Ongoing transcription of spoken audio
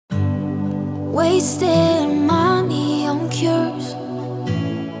Wasting money on cures.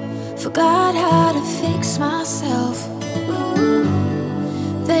 Forgot how to fix myself.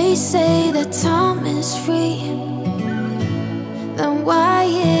 They say that time is free. Then why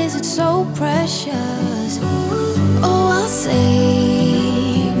is it so precious? Oh, I'll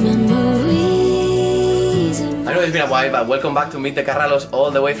save memories. I know it's been a while, but welcome back to Meet the Carrallos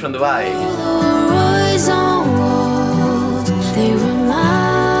all the way from Dubai. They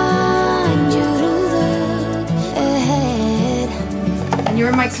remind you to look ahead. And you're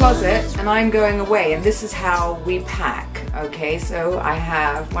in my closet and I'm going away, and this is how we pack. Okay, so I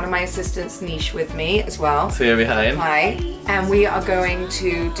have one of my assistants, Niche, with me as well. See you behind. Hi. And we are going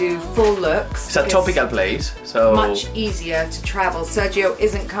to do full looks. It's a tropical place, so much easier to travel. Sergio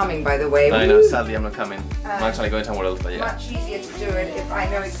isn't coming, by the way. I know, sadly I'm not coming. I'm actually going somewhere else, but yeah. Much easier to do it if I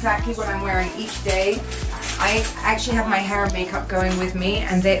know exactly what I'm wearing each day. I actually have my hair and makeup going with me,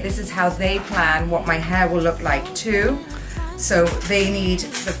 and this is how they plan what my hair will look like too. So they need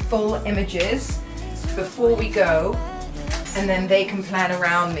the full images before we go, and then they can plan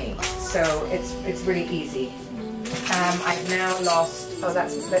around me. So it's really easy. I've now lost. Oh,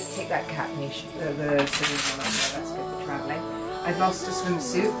 let's take that cap niche. The swimming one. That's good for traveling. I've lost a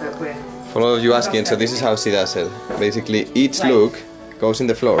swimsuit, but we're. For all of you asking, so this is how she does it. Basically, each look goes in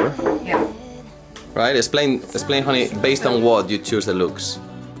the floor. Yeah. Right? Explain, honey, based on what you choose the looks.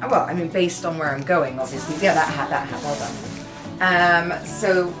 Oh, well, I mean, based on where I'm going, obviously. Yeah, that hat, well done.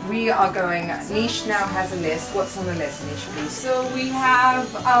 So we are going, Niche now has a list. What's on the list, Niche, please? So we have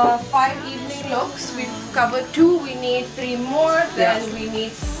 5 evening looks. We've covered 2, we need 3 more. Then we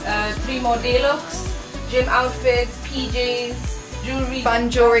need 3 more day looks. Gym outfits, PJs, jewelry. Fun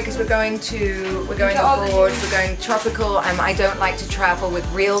jewelry, because we're going abroad, we're going tropical, and I don't like to travel with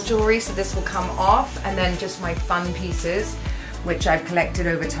real jewelry, so this will come off, and then just my fun pieces, which I've collected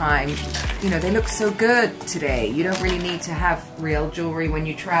over time. You know, they look so good today. You don't really need to have real jewelry when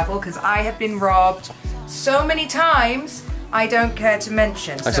you travel, because I have been robbed so many times, I don't care to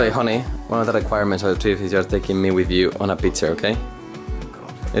mention. Actually, honey, one of the requirements of the trip is you're taking me with you on a picture, okay?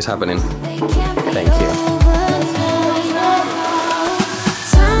 It's happening. Thank you.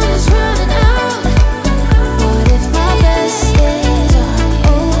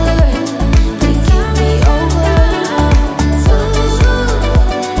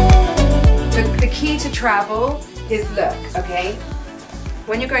 Travel is look, okay?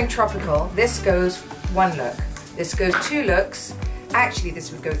 When you're going tropical, this goes 1 look, this goes 2 looks, actually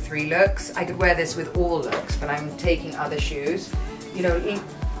this would go 3 looks. I could wear this with all looks, but I'm taking other shoes. You know,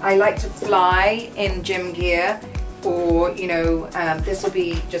 I like to fly in gym gear, or, you know, this will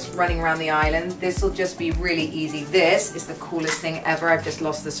be just running around the island. This will just be really easy. This is the coolest thing ever. I've just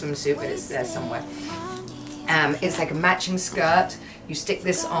lost the swimsuit, but it's there somewhere. It's like a matching skirt. You stick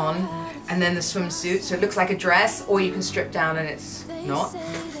this on, and then the swimsuit, so it looks like a dress, or you can strip down and it's not.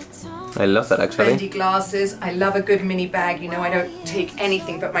 I love that, actually. Bendy glasses. I love a good mini bag. You know, I don't take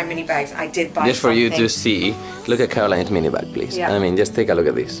anything but my mini bags. I did buy just for you to see. Look at Caroline's mini bag, please. Yeah. I mean, just take a look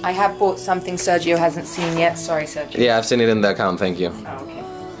at this. I have bought something Sergio hasn't seen yet. Sorry, Sergio. Yeah, I've seen it in the account. Thank you. Oh, okay.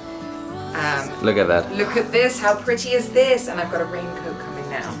 Look at that. Look at this. How pretty is this? And I've got a raincoat coming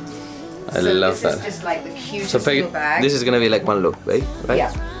now. I love that. This is just like the cutest little bag. This is gonna be like 1 look, right?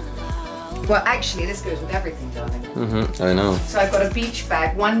 Yeah. Well, actually, this goes with everything, darling. I know. So I've got a beach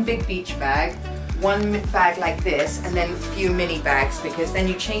bag, 1 big beach bag, 1 bag like this, and then a few mini bags, because then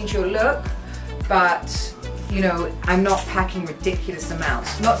you change your look, but, you know, I'm not packing ridiculous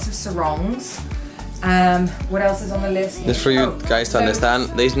amounts. Lots of sarongs. What else is on the list? Just for you guys to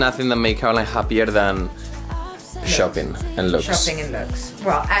understand, there's nothing that makes Caroline happier than shopping and looks. Shopping and looks.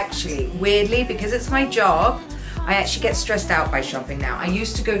 Well, actually, weirdly, because it's my job, I actually get stressed out by shopping now. I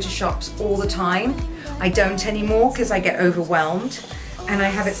used to go to shops all the time. I don't anymore because I get overwhelmed, and I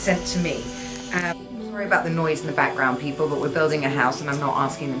have it sent to me. Sorry about the noise in the background, people, but we're building a house and I'm not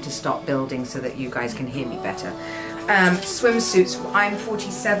asking them to stop building so that you guys can hear me better. Swimsuits, I'm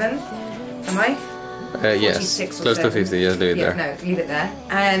 47, am I? Yes, close to 50, just leave it there. No, leave it there.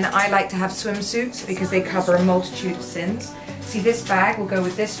 And I like to have swimsuits because they cover a multitude of sins. See, this bag will go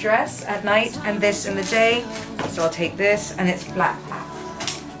with this dress at night and this in the day. So I'll take this, and it's black.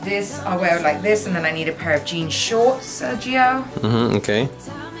 This I'll wear like this, and then I need a pair of jean shorts, Sergio. Okay.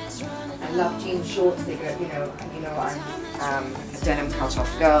 I love jean shorts. They go, you know, I'm a denim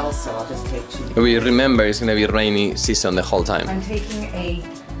cut-off girl, so I'll just take 2. We remember it's gonna be rainy season the whole time. I'm taking a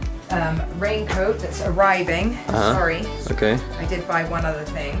raincoat that's arriving. Sorry. Okay. I did buy 1 other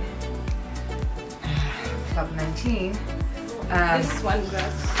thing. Club 19. This is 1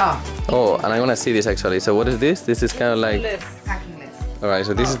 dress. Oh, and I want to see this actually. So what is this? This is kind of like packing list. Alright,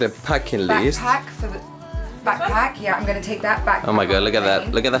 so this is the packing list. Backpack for the backpack. Yeah, I'm gonna take that backpack. Oh my god, look at plane.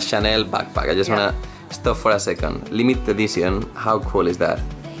 that. Look at that Chanel backpack. I just wanna stop for a second. Limited edition. How cool is that?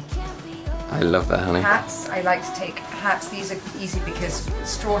 I love that, honey. Hats. I like to take hats. These are easy because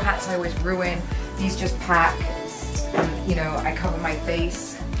straw hats I always ruin. These just pack. And, you know, I cover my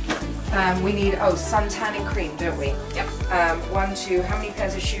face. We need, sun tanning cream, don't we? Yep. 1, 2, how many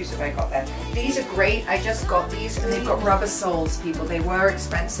pairs of shoes have I got there? These are great, I just got these and they've got rubber soles, people. They were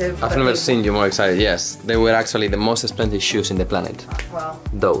expensive. I've never seen you more excited. Yes, they were actually the most expensive shoes in the planet. Well,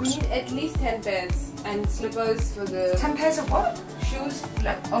 Those. We need at least 10 pairs and slippers for the 10 pairs of what? shoes,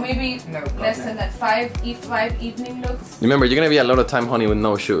 or maybe less than that. 5 evening looks. Remember, you're gonna be a lot of time, honey, with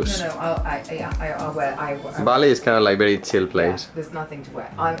no shoes. No, I'll wear. Bali is kind of like very chill place. Yeah, there's nothing to wear.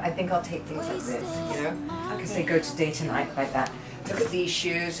 I think I'll take things like this, you know, because they go to day to night like that. Look at these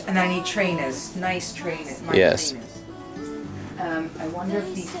shoes, and I need trainers, nice trainers. Yes. Trainers. I wonder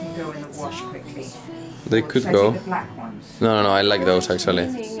if these can go in the wash quickly. They could Should go. I take the black ones? No, I like those actually.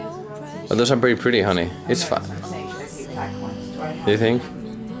 But those are very pretty, honey. It's fun. I'm saying, should I take black ones? Do I have Do you think?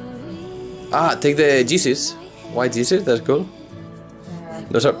 Ah, take the Jesus. White Jesus, that's cool.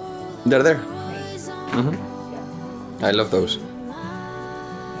 Those are, they're there. I love those.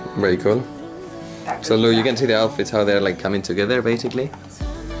 Very cool. So look, you can see the outfits, how they're like coming together basically.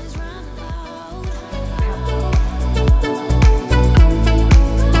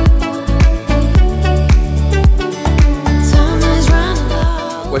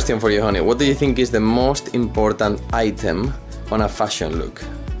 Question for you, honey. What do you think is the most important item on a fashion look?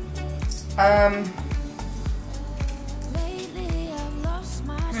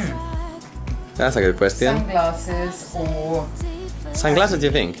 That's a good question. Sunglasses or Sunglasses, do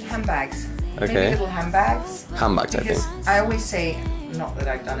you think? handbags. Okay. Maybe little handbags. Handbags, I think. Because I always say, not that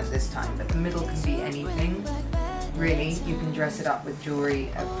I've done it this time, but the middle can be anything. Really, you can dress it up with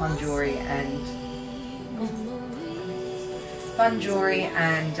jewelry, fun jewelry and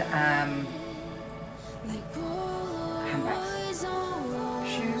handbags,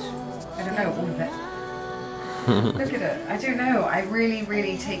 shoes. I don't know, all of it. Look at it. I don't know. I really,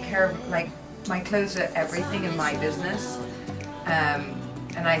 really take care of my clothes are everything in my business,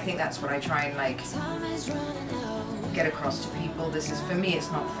 and I think that's what I try and get across to people. This is, for me, it's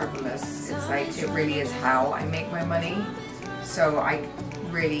not frivolous. It's like, it really is how I make my money. So I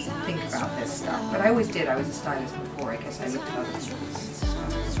really think about this stuff. But I always did. I was a stylist before. I guess I looked at other people's stuff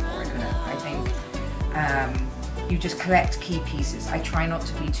before. I don't know. I think you just collect key pieces. I try not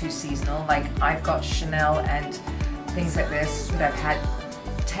to be too seasonal. Like, I've got Chanel and things like this that I've had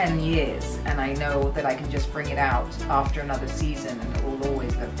 10 years, and I know that I can just bring it out after another season and it will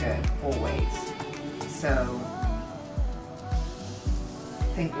always look good, always. So,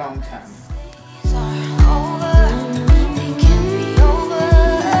 think long term.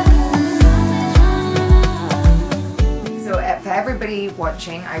 So for everybody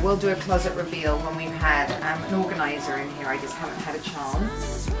watching, I will do a closet reveal when we've had an organizer in here. I just haven't had a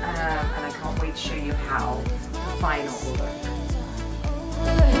chance, and I can't wait to show you how the final will look.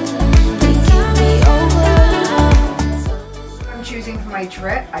 I'm choosing for my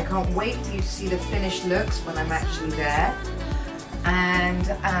trip. I can't wait for you to see the finished looks when I'm actually there. And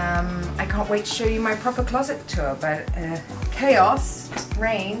I can't wait to show you my proper closet tour, but chaos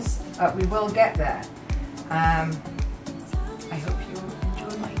reigns, but we will get there. I hope you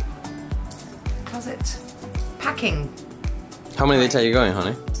enjoy my closet packing. How many days are you going,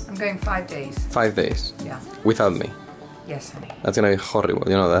 honey? I'm going 5 days. 5 days? Yeah. Without me? Yes, honey. That's gonna be horrible,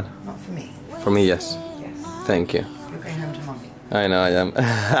 you know that? Not for me. For me, yes. Yes. Thank you. You're going home to mommy. I know, I am.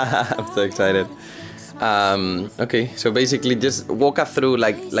 I'm so excited. Okay, so basically just walk us through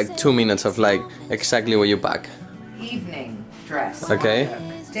like 2 minutes of exactly what you pack. Evening dress. Okay.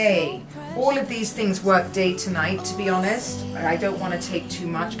 Day. All of these things work day to night, to be honest. I don't want to take too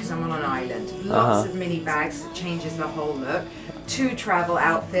much because I'm on an island. Lots of mini bags, it changes the whole look. 2 travel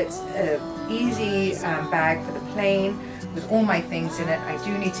outfits, easy bag for the plane with all my things in it. I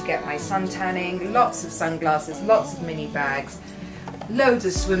do need to get my sun tanning, lots of sunglasses, lots of mini bags, loads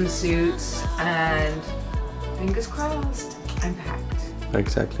of swimsuits, and fingers crossed, I'm packed.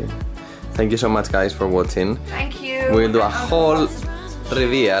 Exactly. Thank you so much, guys, for watching. Thank you. We'll do a whole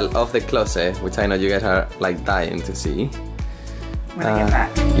reveal of the closet, which I know you guys are dying to see. When I get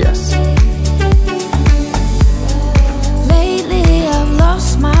back. Yes. Lately I've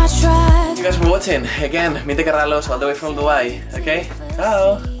lost my track. You guys for watching. Again, meet the Carrallos all the way from Dubai. Okay?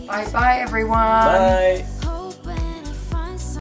 Ciao. Bye bye everyone. Bye.